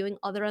interviewing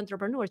other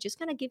entrepreneurs, just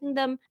kind of giving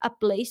them a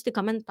place to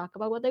come and talk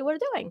about what they were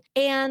doing.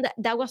 And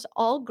that was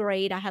all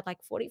great. I had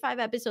like 45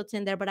 episodes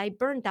in there, but I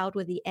burnt out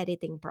with the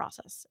editing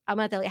process. I'm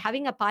going to tell you,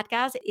 having a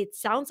podcast, it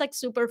sounds like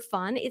super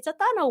fun. It's a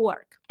ton of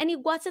work. And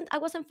I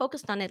wasn't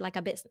focused on it like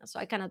a business.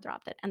 So I kind of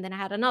dropped it. And then I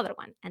had another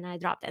one and I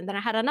dropped it. And then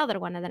I had another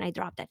one and then I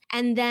dropped it.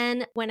 And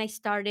then when I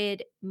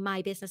started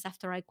my business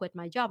after I quit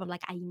my job, I'm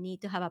like, I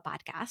need to have a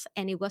podcast.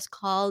 And it was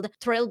called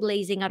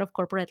Trailblazing Out of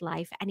Corporate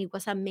Life. And it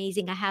was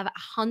amazing. I have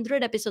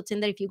 100 episodes in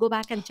there. If you go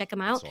back and check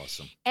them out, that's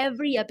awesome.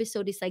 Every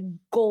episode is like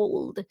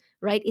gold,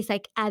 right? It's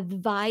like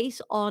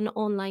advice on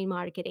online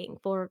marketing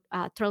for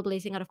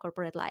trailblazing out of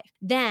corporate life.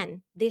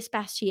 Then this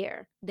past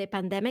year, the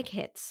pandemic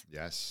hits.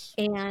 Yes.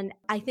 And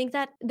I think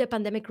that the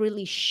pandemic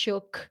really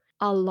shook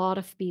a lot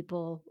of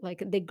people,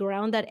 like the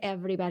ground that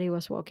everybody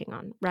was walking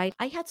on, right?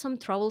 I had some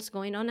troubles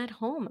going on at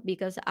home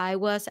because I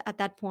was at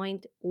that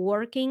point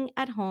working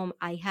at home.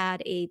 I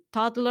had a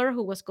toddler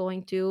who was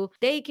going to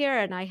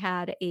daycare, and I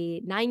had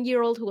a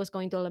 9-year-old who was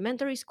going to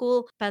elementary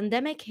school.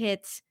 Pandemic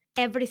hits,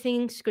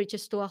 everything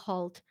screeches to a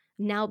halt.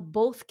 Now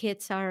both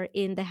kids are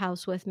in the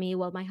house with me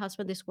while my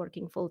husband is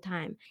working full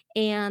time.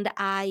 And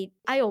I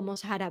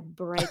almost had a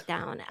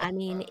breakdown. I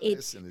mean,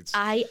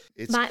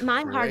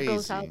 my heart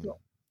goes out to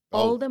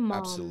all the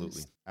moms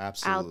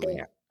out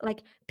there.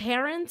 Like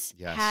parents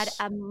had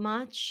a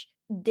much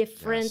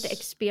different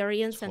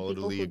experience than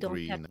people who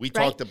don't have. We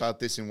talked about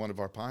this in one of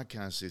our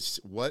podcasts. It's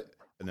what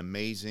an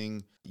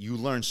amazing, you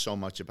learn so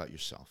much about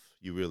yourself.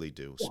 You really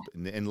do.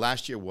 Yeah. And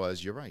last year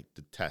was, you're right,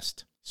 the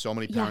test. So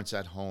many parents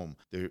at home,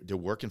 they're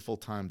working full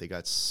time. They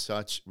got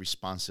such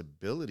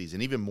responsibilities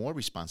and even more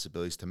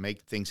responsibilities to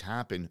make things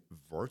happen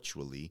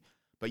virtually.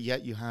 but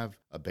yet you have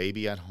a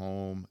baby at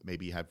home.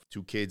 Maybe you have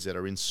 2 kids that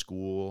are in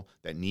school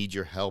that need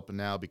your help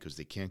now because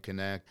they can't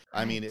connect.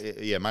 I mean,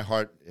 yeah, my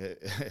heart,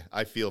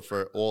 I feel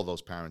for all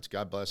those parents.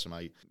 God bless them.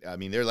 I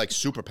mean, they're like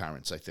super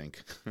parents, I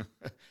think.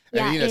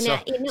 Yeah,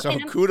 So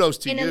kudos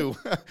to you.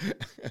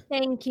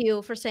 thank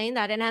you for saying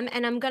that. And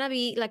I'm gonna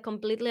be like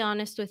completely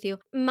honest with you.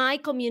 My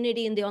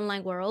community in the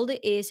online world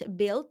is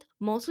built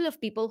mostly of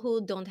people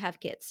who don't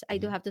have kids. I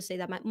do Mhm. have to say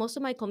that most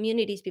of my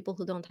community is people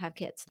who don't have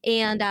kids,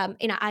 and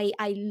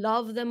I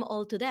love them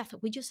all to death.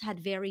 We just had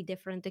very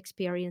different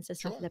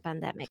experiences of Sure. the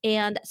pandemic,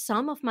 and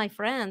some of my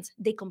friends,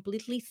 they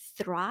completely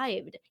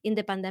thrived in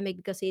the pandemic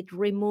because it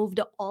removed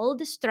all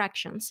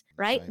distractions. That's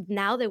Right right.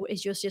 now,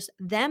 it's just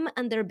them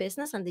and their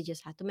business, and they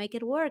just had to make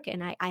it work.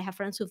 And I have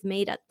friends who've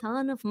made a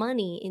ton of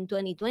money in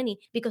 2020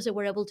 because they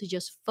were able to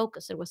just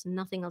focus. There was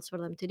nothing else for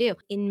them to do.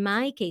 In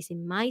my case,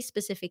 in my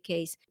specific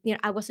case,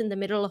 I was in the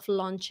middle of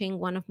launching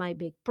one of my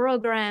big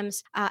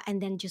programs,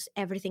 and then just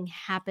everything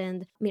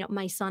happened.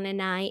 My son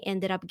and I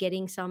ended up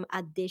getting some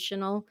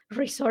additional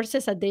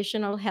resources,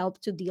 additional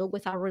help to deal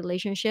with our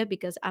relationship,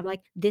 because I'm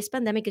like, this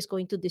pandemic is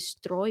going to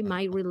destroy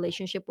my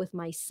relationship with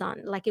my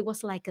son. Like, it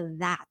was like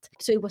that.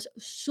 So it was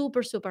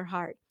super, super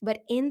hard.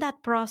 But in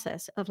that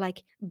process of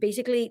like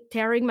basically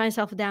tearing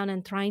myself down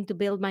and trying to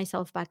build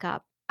myself back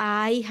up,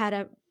 I had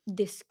a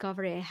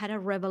discovery, I had a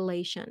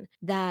revelation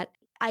that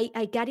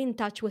I got in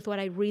touch with what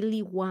I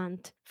really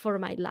want for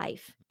my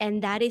life.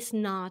 And that is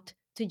not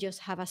to just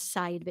have a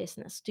side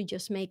business, to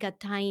just make a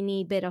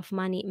tiny bit of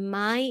money.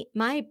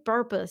 My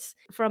purpose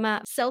from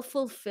a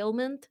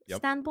self-fulfillment Yep.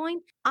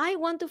 standpoint, I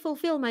want to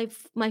fulfill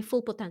my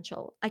full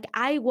potential. Like,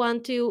 I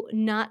want to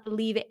not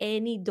leave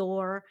any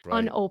door Right.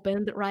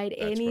 unopened, right?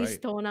 That's Any right.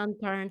 stone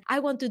unturned. I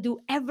want to do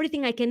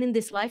everything I can in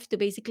this life to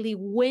basically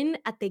win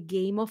at the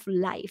game of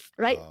life,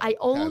 right? Oh, I I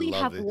only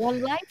love have it.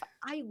 one life.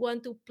 I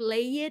want to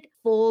play it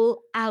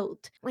full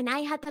out. When I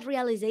had that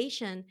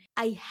realization,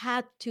 I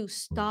had to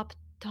stop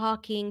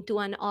talking to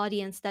an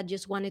audience that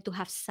just wanted to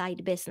have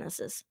side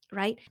businesses,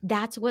 right?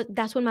 That's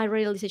when my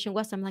realization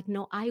was. I'm like,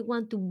 no, I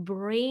want to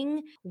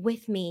bring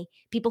with me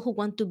people who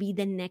want to be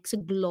the next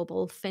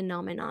global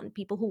phenomenon,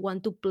 people who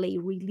want to play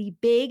really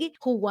big,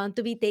 who want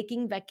to be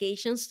taking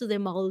vacations to the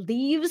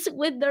Maldives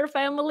with their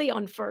family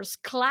on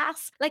first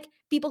class, like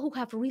people who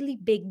have really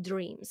big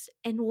dreams.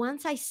 And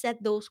once I said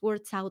those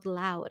words out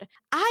loud,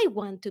 I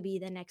want to be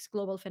the next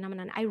global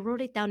phenomenon, I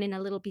wrote it down in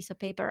a little piece of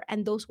paper,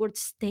 and those words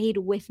stayed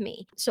with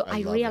me. So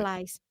I I love it.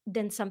 realized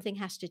then something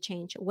has to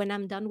change. When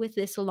I'm done with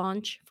this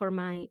launch for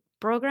my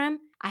program,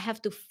 I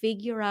have to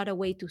figure out a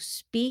way to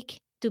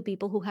speak to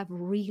people who have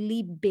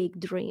really big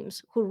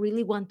dreams, who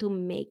really want to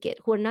make it,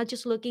 who are not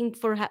just looking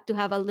for to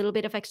have a little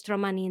bit of extra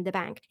money in the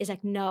bank. It's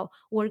like, no,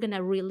 we're going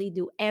to really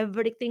do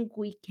everything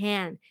we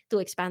can to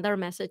expand our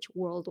message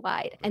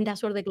worldwide. Love it. And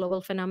that's where the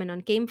global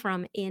phenomenon came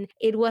from. And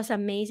it was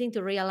amazing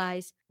to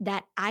realize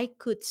that I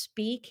could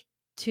speak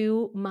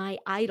to my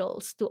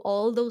idols, to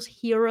all those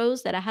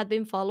heroes that I had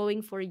been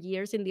following for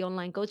years in the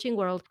online coaching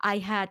world. I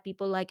had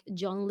people like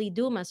John Lee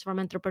Dumas from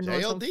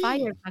Entrepreneurs on Fire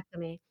JLD. talk to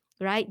me,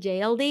 right?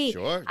 JLD.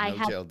 Sure. I No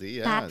had JLD.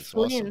 Yeah, Pat it's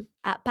awesome. Flynn,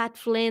 Pat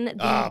Flynn, the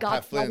Ah, Pat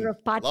godfather Flynn. of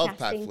Love Pat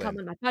podcasting, come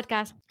Flynn. on my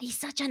podcast. He's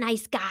such a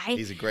nice guy,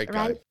 He's a great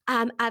right? guy.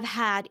 I've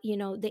had,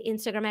 the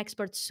Instagram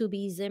expert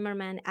Subi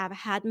Zimmerman. I've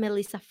had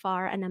Melissa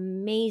Farr, an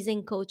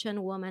amazing coach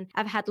and woman.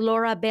 I've had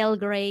Laura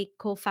Belgray,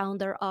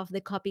 co-founder of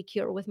the Copy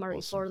Cure with Marie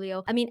Awesome.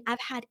 Forleo. I mean,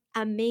 I've had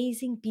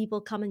amazing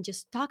people come and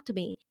just talk to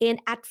me. And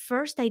at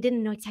first, I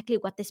didn't know exactly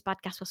what this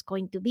podcast was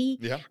going to be.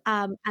 Yeah.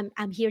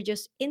 I'm here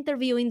just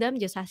interviewing them,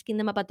 just asking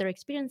them about their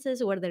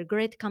experiences, where their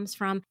grit comes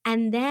from.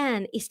 And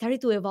then it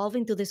started to evolve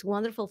into this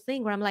wonderful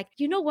thing where I'm like,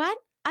 you know what?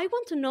 I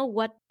want to know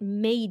what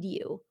made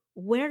you,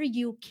 where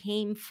you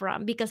came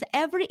from, because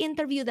every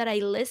interview that I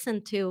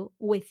listen to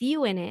with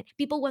you in it,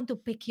 people want to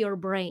pick your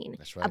brain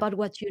That's right. about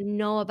what you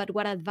know, about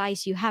what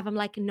advice you have. I'm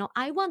like, no,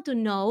 I want to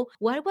know,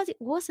 what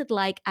was it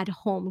like at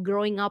home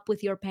growing up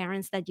with your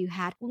parents that you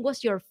had? What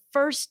was your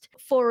first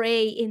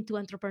foray into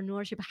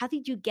entrepreneurship? How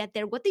did you get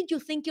there? What did you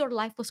think your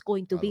life was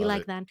going to I be love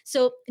like it. then?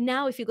 So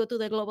now if you go to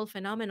the global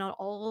phenomenon,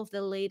 all of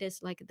the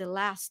latest, like the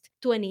last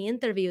 20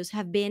 interviews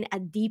have been a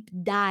deep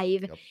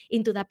dive Yep.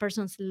 into that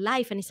person's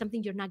life, and it's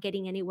something you're not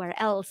getting anywhere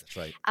else. That's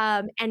right.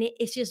 And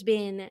it's just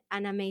been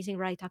an amazing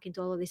ride talking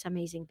to all of these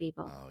amazing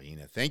people. Oh,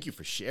 Ina, thank you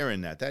for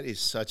sharing that. That is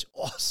such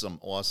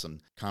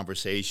awesome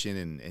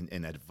conversation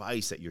and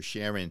advice that you're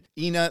sharing.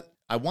 Ina,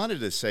 I wanted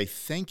to say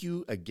thank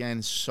you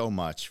again so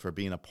much for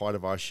being a part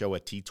of our show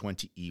at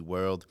T20E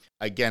World.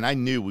 Again, I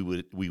knew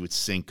we would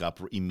sync up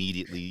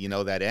immediately. You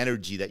know, that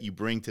energy that you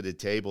bring to the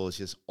table is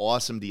just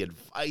awesome. The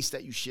advice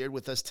that you shared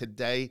with us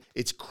today,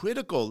 it's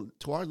critical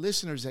to our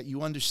listeners that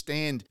you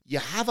understand you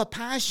have a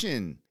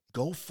passion.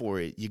 Go for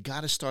it. You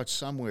got to start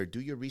somewhere. Do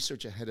your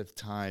research ahead of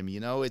time. You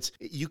know,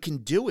 you can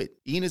do it.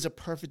 Ina's a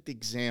perfect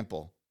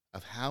example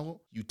of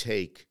how you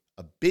take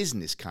a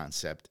business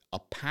concept, a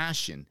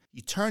passion,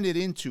 you turn it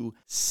into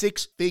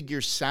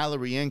 6-figure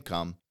salary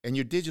income, and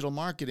your digital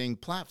marketing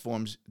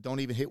platforms don't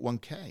even hit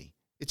 1K.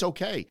 It's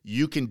okay.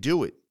 You can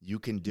do it. You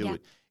can do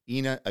it.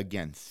 Ina,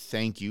 again,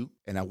 thank you.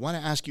 And I want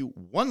to ask you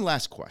one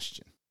last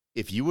question.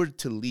 If you were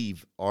to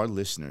leave our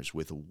listeners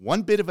with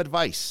one bit of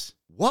advice,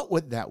 what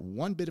would that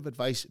one bit of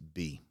advice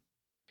be?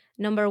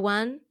 Number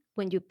one,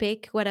 when you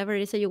pick whatever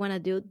it is that you want to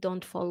do,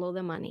 don't follow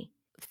the money.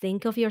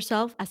 Think of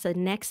yourself as a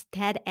next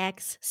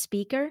TEDx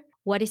speaker.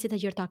 What is it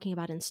that you're talking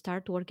about? And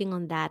start working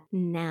on that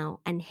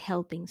now and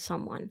helping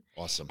someone.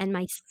 Awesome. And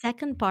my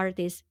second part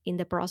is, in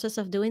the process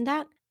of doing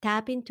that,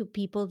 tap into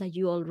people that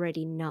you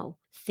already know.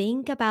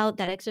 Think about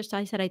that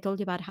exercise that I told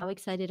you about. How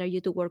excited are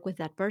you to work with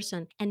that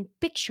person? And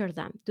picture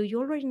them. Do you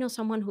already know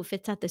someone who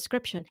fits that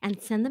description?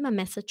 And send them a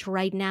message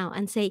right now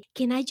and say,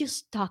 can I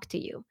just talk to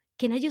you?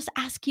 Can I just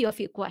ask you a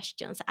few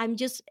questions? I'm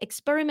just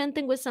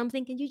experimenting with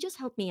something. Can you just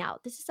help me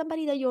out? This is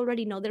somebody that you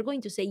already know. They're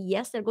going to say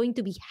yes. They're going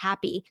to be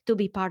happy to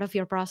be part of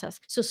your process.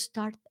 So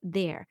start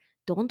there.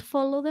 Don't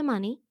follow the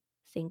money.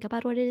 Think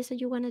about what it is that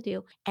you want to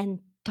do and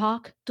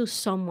talk to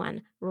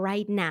someone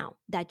right now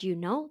that you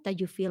know that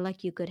you feel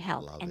like you could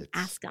help. Love and it.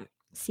 ask them.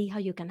 See how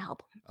you can help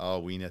them.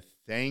 Oh, Ina,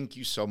 thank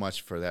you so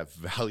much for that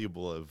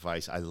valuable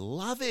advice. I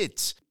love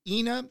it.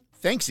 Ina,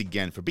 thanks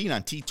again for being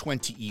on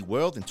T20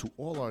 eWorld. And to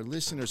all our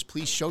listeners,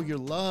 please show your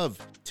love.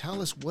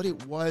 Tell us what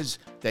it was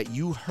that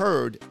you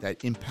heard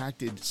that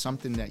impacted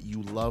something that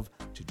you love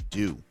to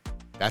do.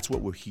 That's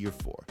what we're here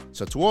for.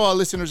 So to all our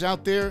listeners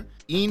out there,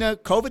 Ina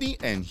Covidy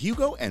and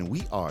Hugo, and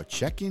we are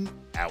checking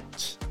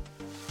out.